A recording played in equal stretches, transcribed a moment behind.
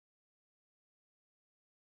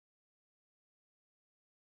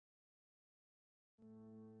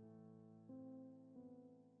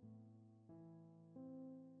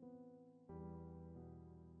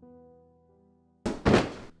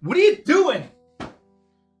What are you doing?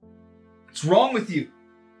 What's wrong with you?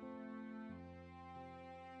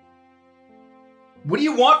 What do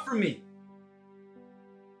you want from me?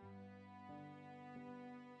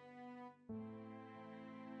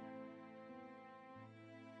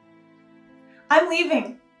 I'm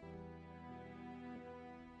leaving.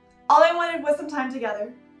 All I wanted was some time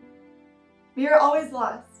together. We are always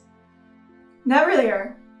lost. Never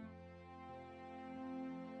there.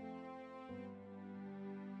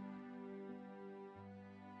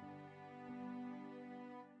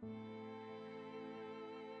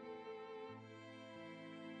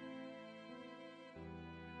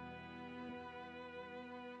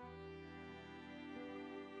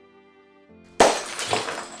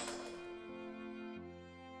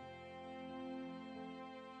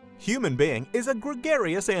 Human being is a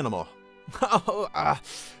gregarious animal.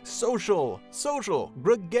 Social.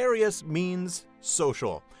 Gregarious means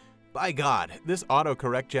social. By God, this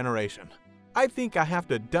autocorrect generation. I think I have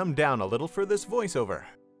to dumb down a little for this voiceover.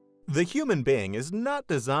 The human being is not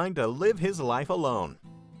designed to live his life alone.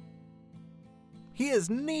 He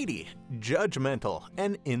is needy, judgmental,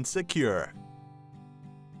 and insecure.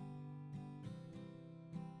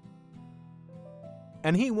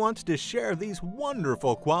 And he wants to share these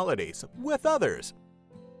wonderful qualities with others.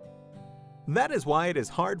 That is why it is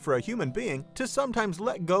hard for a human being to sometimes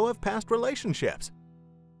let go of past relationships.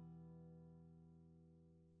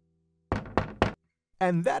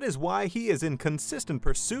 And that is why he is in consistent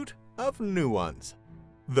pursuit of new ones.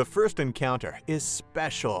 The first encounter is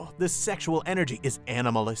special. The sexual energy is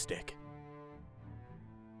animalistic.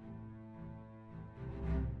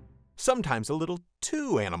 Sometimes a little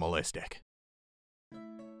too animalistic.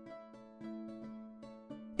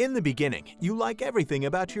 In the beginning, you like everything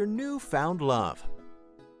about your newfound love.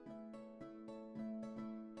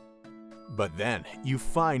 But then, you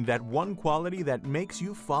find that one quality that makes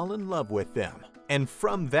you fall in love with them. And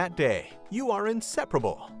from that day, you are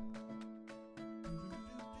inseparable.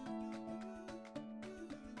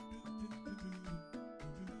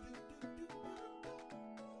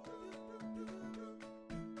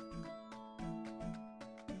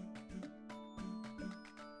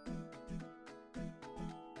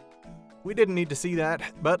 We didn't need to see that,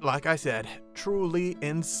 but like I said, truly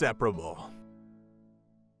inseparable.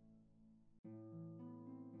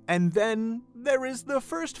 And then there is the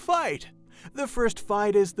first fight. The first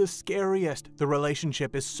fight is the scariest. The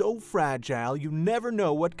relationship is so fragile, you never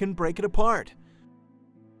know what can break it apart.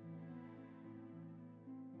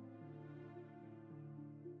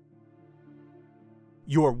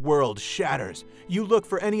 Your world shatters. You look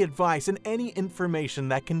for any advice and any information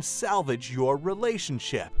that can salvage your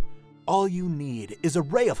relationship. All you need is a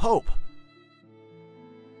ray of hope.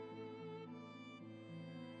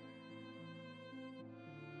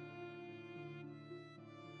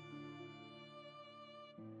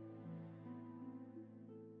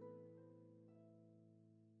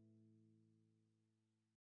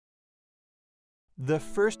 The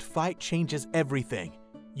first fight changes everything.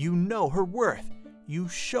 You know her worth. You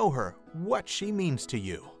show her what she means to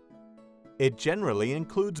you. It generally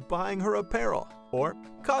includes buying her apparel or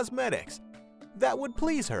cosmetics that would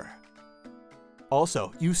please her.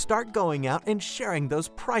 Also, you start going out and sharing those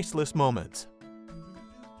priceless moments.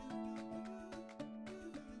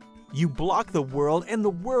 You block the world and the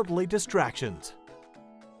worldly distractions.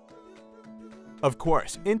 Of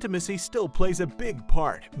course, intimacy still plays a big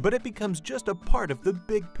part, but it becomes just a part of the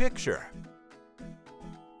big picture.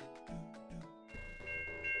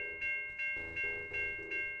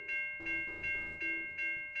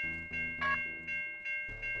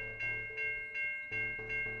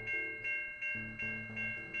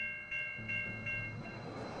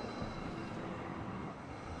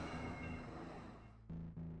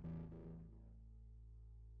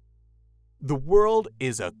 The world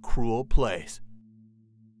is a cruel place.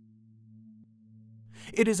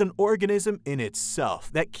 It is an organism in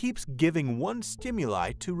itself that keeps giving one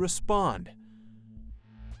stimuli to respond.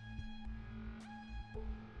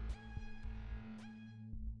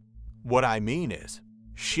 What I mean is,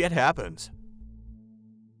 shit happens.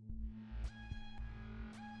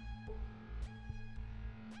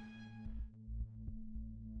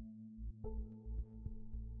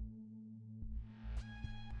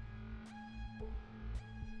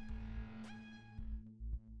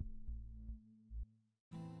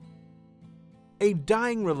 A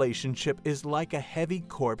dying relationship is like a heavy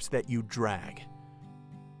corpse that you drag.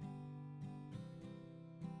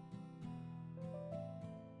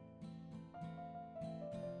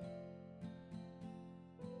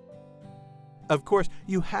 Of course,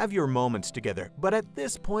 you have your moments together, but at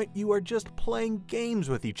this point you are just playing games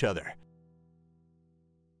with each other.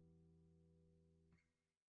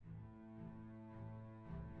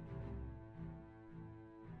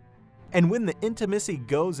 And when the intimacy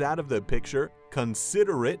goes out of the picture,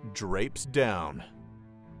 consider it drapes down.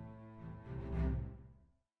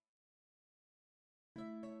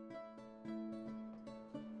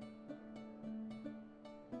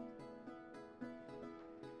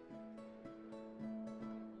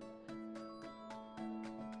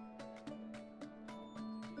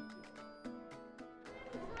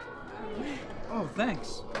 Oh,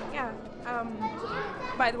 thanks. Yeah,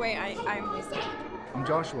 by the way, I'm Lisa. I'm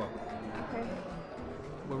Joshua. Okay.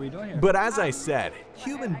 What were you doing here? But as I said,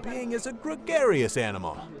 human being is a gregarious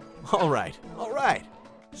animal. All right,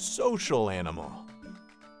 social animal.